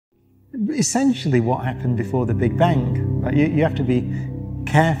essentially what happened before the Big Bang. Right? You have to be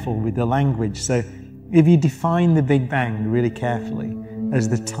careful with the language. So if you define the Big Bang really carefully as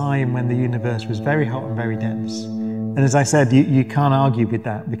the time when the universe was very hot and very dense, and as I said, you can't argue with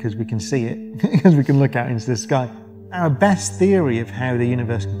that because we can see it, because we can look out into the sky. Our best theory of how the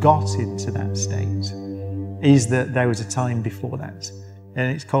universe got into that state is that there was a time before that,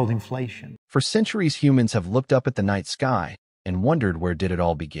 and it's called inflation. For centuries, humans have looked up at the night sky and wondered, where did it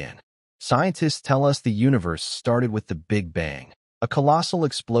all begin? Scientists tell us the universe started with the Big Bang, a colossal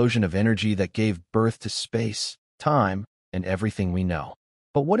explosion of energy that gave birth to space, time, and everything we know.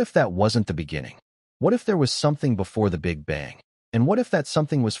 But what if that wasn't the beginning? What if there was something before the Big Bang? And what if that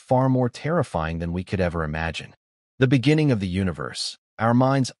something was far more terrifying than we could ever imagine? The beginning of the universe. Our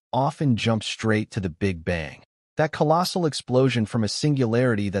minds often jump straight to the Big Bang, that colossal explosion from a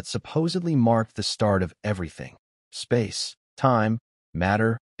singularity that supposedly marked the start of everything: space, time,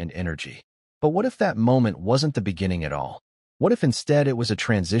 matter, and energy. But what if that moment wasn't the beginning at all? What if instead it was a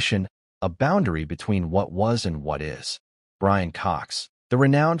transition, a boundary between what was and what is? Brian Cox, the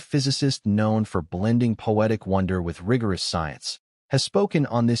renowned physicist known for blending poetic wonder with rigorous science, has spoken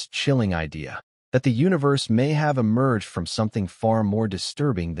on this chilling idea that the universe may have emerged from something far more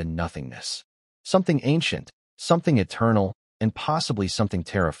disturbing than nothingness. Something ancient, something eternal, and possibly something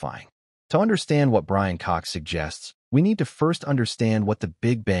terrifying. To understand what Brian Cox suggests, we need to first understand what the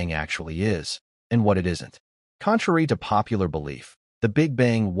Big Bang actually is and what it isn't. Contrary to popular belief, the Big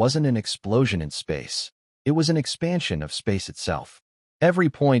Bang wasn't an explosion in space. It was an expansion of space itself. Every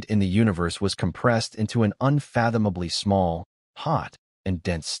point in the universe was compressed into an unfathomably small, hot, and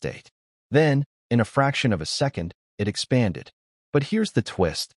dense state. Then, in a fraction of a second, it expanded. But here's the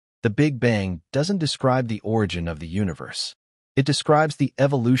twist. The Big Bang doesn't describe the origin of the universe. It describes the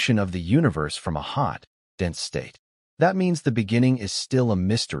evolution of the universe from a hot, dense state. That means the beginning is still a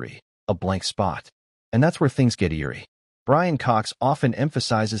mystery, a blank spot. And that's where things get eerie. Brian Cox often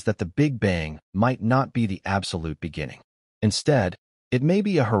emphasizes that the Big Bang might not be the absolute beginning. Instead, it may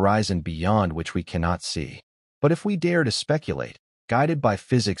be a horizon beyond which we cannot see. But if we dare to speculate, guided by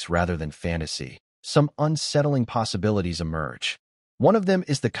physics rather than fantasy, some unsettling possibilities emerge. One of them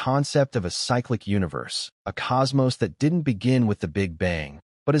is the concept of a cyclic universe, a cosmos that didn't begin with the Big Bang,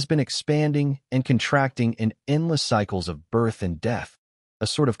 but has been expanding and contracting in endless cycles of birth and death, a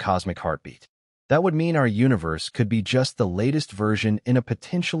sort of cosmic heartbeat. That would mean our universe could be just the latest version in a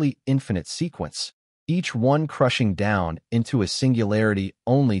potentially infinite sequence, each one crushing down into a singularity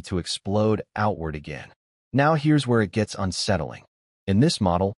only to explode outward again. Now here's where it gets unsettling. In this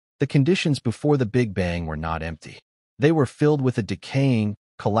model, the conditions before the Big Bang were not empty. They were filled with a decaying,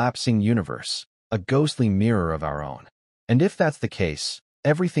 collapsing universe, a ghostly mirror of our own. And if that's the case,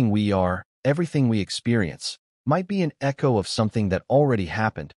 everything we are, everything we experience, might be an echo of something that already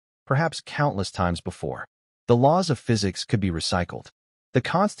happened, perhaps countless times before. The laws of physics could be recycled. The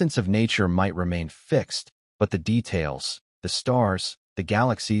constants of nature might remain fixed, but the details, the stars, the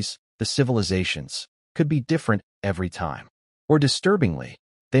galaxies, the civilizations, could be different every time. Or disturbingly,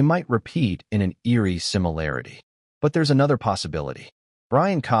 they might repeat in an eerie similarity. But there's another possibility.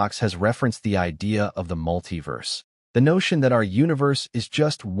 Brian Cox has referenced the idea of the multiverse, the notion that our universe is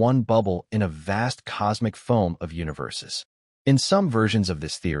just one bubble in a vast cosmic foam of universes. In some versions of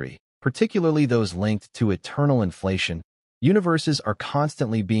this theory, particularly those linked to eternal inflation, universes are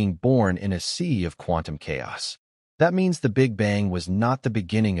constantly being born in a sea of quantum chaos. That means the Big Bang was not the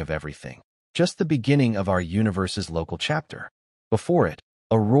beginning of everything, just the beginning of our universe's local chapter. Before it,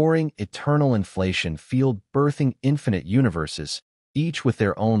 a roaring, eternal inflation field birthing infinite universes, each with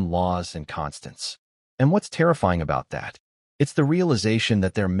their own laws and constants. And what's terrifying about that? It's the realization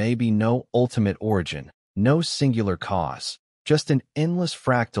that there may be no ultimate origin, no singular cause, just an endless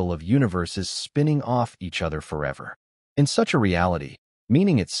fractal of universes spinning off each other forever. In such a reality,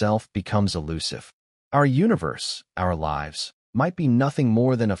 meaning itself becomes elusive. Our universe, our lives, might be nothing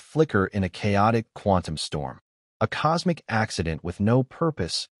more than a flicker in a chaotic quantum storm, a cosmic accident with no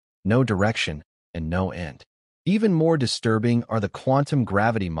purpose, no direction, and no end. Even more disturbing are the quantum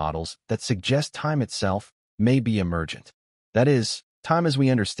gravity models that suggest time itself may be emergent. That is, time as we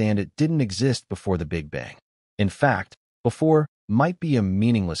understand it didn't exist before the Big Bang. In fact, before might be a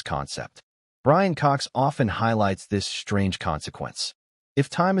meaningless concept. Brian Cox often highlights this strange consequence. If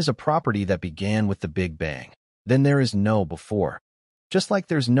time is a property that began with the Big Bang, then there is no before. Just like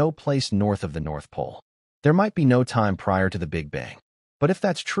there's no place north of the North Pole. There might be no time prior to the Big Bang. But if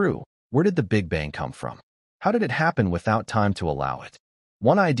that's true, where did the Big Bang come from? How did it happen without time to allow it?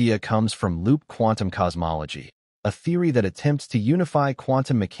 One idea comes from loop quantum cosmology, a theory that attempts to unify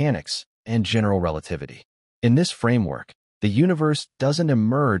quantum mechanics and general relativity. In this framework, The universe doesn't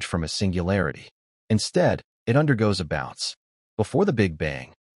emerge from a singularity. Instead, it undergoes a bounce. Before the Big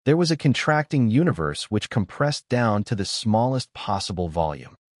Bang, there was a contracting universe which compressed down to the smallest possible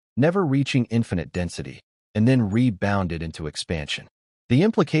volume, never reaching infinite density, and then rebounded into expansion. The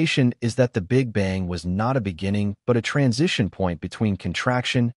implication is that the Big Bang was not a beginning but a transition point between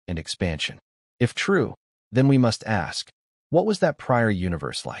contraction and expansion. If true, then we must ask, what was that prior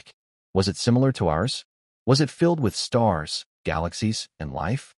universe like? Was it similar to ours? Was it filled with stars, galaxies, and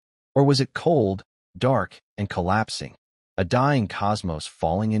life? Or was it cold, dark, and collapsing, a dying cosmos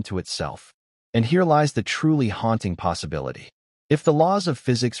falling into itself? And here lies the truly haunting possibility. If the laws of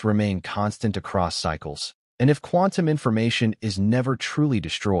physics remain constant across cycles, and if quantum information is never truly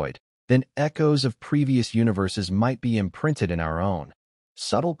destroyed, then echoes of previous universes might be imprinted in our own.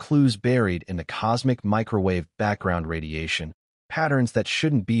 Subtle clues buried in the cosmic microwave background radiation, patterns that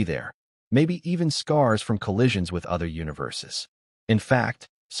shouldn't be there, maybe even scars from collisions with other universes. In fact,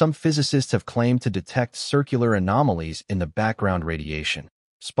 some physicists have claimed to detect circular anomalies in the background radiation,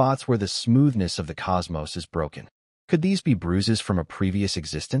 spots where the smoothness of the cosmos is broken. Could these be bruises from a previous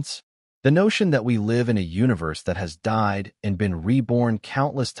existence? The notion that we live in a universe that has died and been reborn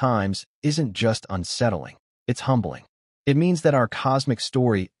countless times isn't just unsettling, it's humbling. It means that our cosmic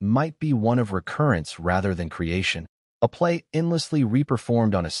story might be one of recurrence rather than creation, a play endlessly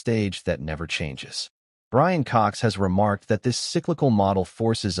reperformed on a stage that never changes. Brian Cox has remarked that this cyclical model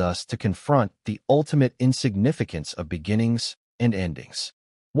forces us to confront the ultimate insignificance of beginnings and endings.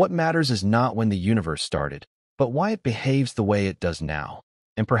 What matters is not when the universe started, but why it behaves the way it does now,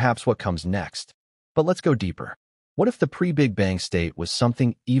 and perhaps what comes next. But let's go deeper. What if the pre-Big Bang state was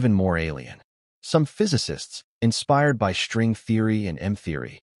something even more alien? Some physicists, inspired by string theory and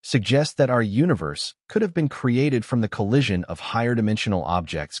M-theory, suggest that our universe could have been created from the collision of higher-dimensional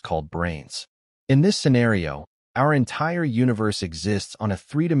objects called brains. In this scenario, our entire universe exists on a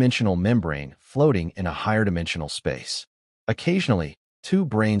three-dimensional membrane floating in a higher-dimensional space. Occasionally, two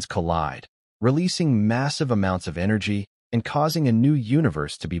brains collide, releasing massive amounts of energy and causing a new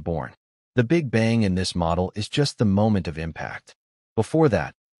universe to be born. The Big Bang in this model is just the moment of impact. Before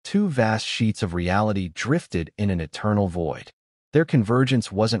that, two vast sheets of reality drifted in an eternal void. Their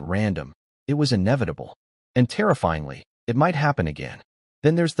convergence wasn't random, it was inevitable. And terrifyingly, it might happen again.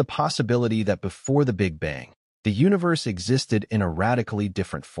 Then there's the possibility that before the Big Bang, the universe existed in a radically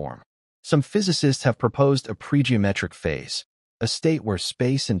different form. Some physicists have proposed a pregeometric phase, a state where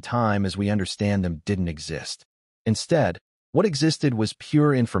space and time as we understand them didn't exist. Instead, what existed was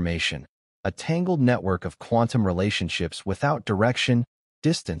pure information, a tangled network of quantum relationships without direction,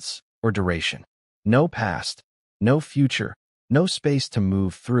 distance, or duration. No past, no future, no space to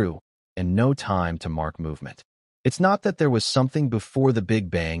move through, and no time to mark movement. It's not that there was something before the Big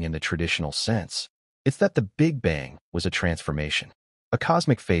Bang in the traditional sense. It's that the Big Bang was a transformation, a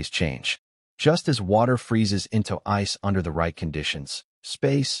cosmic phase change. Just as water freezes into ice under the right conditions,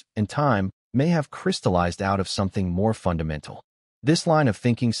 space and time may have crystallized out of something more fundamental. This line of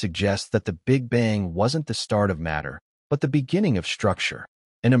thinking suggests that the Big Bang wasn't the start of matter, but the beginning of structure,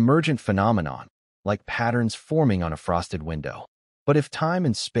 an emergent phenomenon, like patterns forming on a frosted window. But if time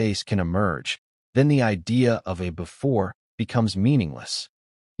and space can emerge, then the idea of a before becomes meaningless.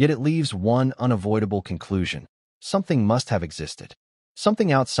 Yet it leaves one unavoidable conclusion. Something must have existed.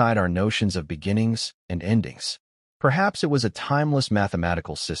 Something outside our notions of beginnings and endings. Perhaps it was a timeless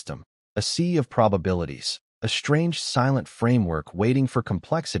mathematical system, a sea of probabilities, a strange silent framework waiting for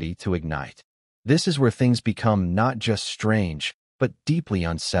complexity to ignite. This is where things become not just strange, but deeply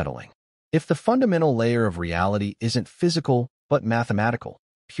unsettling. If the fundamental layer of reality isn't physical, but mathematical,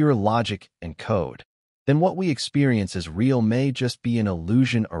 pure logic and code, then what we experience as real may just be an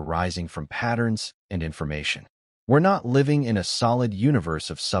illusion arising from patterns and information. We're not living in a solid universe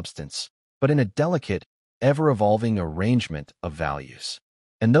of substance, but in a delicate, ever-evolving arrangement of values.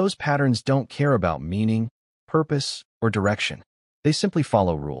 And those patterns don't care about meaning, purpose, or direction. They simply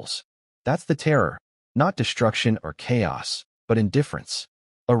follow rules. That's the terror, not destruction or chaos, but indifference.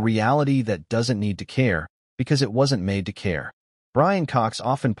 A reality that doesn't need to care because it wasn't made to care. Brian Cox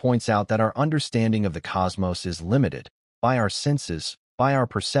often points out that our understanding of the cosmos is limited by our senses, by our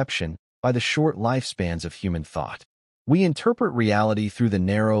perception, by the short lifespans of human thought. We interpret reality through the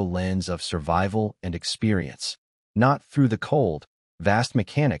narrow lens of survival and experience, not through the cold, vast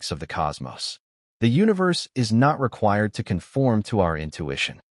mechanics of the cosmos. The universe is not required to conform to our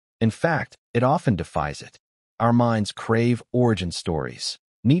intuition. In fact, it often defies it. Our minds crave origin stories,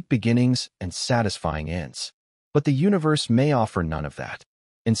 neat beginnings, and satisfying ends. But the universe may offer none of that.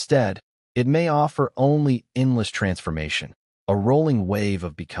 Instead, it may offer only endless transformation, a rolling wave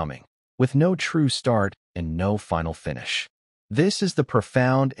of becoming, with no true start and no final finish. This is the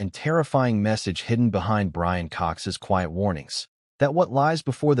profound and terrifying message hidden behind Brian Cox's quiet warnings, that what lies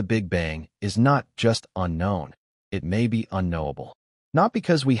before the Big Bang is not just unknown, it may be unknowable. Not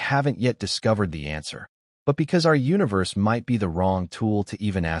because we haven't yet discovered the answer, but because our universe might be the wrong tool to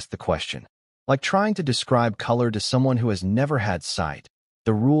even ask the question. Like trying to describe color to someone who has never had sight,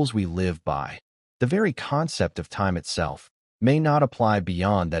 the rules we live by, the very concept of time itself, may not apply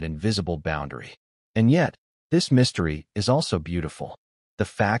beyond that invisible boundary. And yet, this mystery is also beautiful. The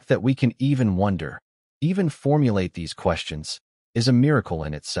fact that we can even wonder, even formulate these questions, is a miracle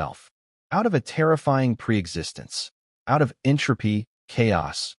in itself. Out of a terrifying pre-existence, out of entropy,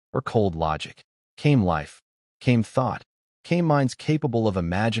 chaos, or cold logic, came life, came thought, came minds capable of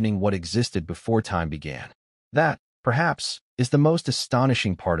imagining what existed before time began. That, perhaps, is the most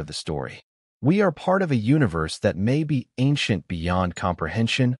astonishing part of the story. We are part of a universe that may be ancient beyond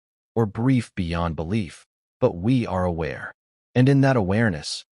comprehension or brief beyond belief, but we are aware. And in that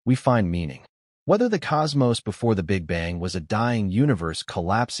awareness, we find meaning. Whether the cosmos before the Big Bang was a dying universe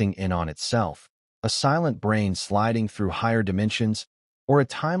collapsing in on itself, a silent brain sliding through higher dimensions, or a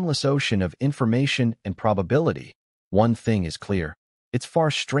timeless ocean of information and probability, one thing is clear: it's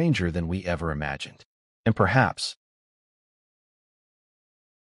far stranger than we ever imagined. And perhaps,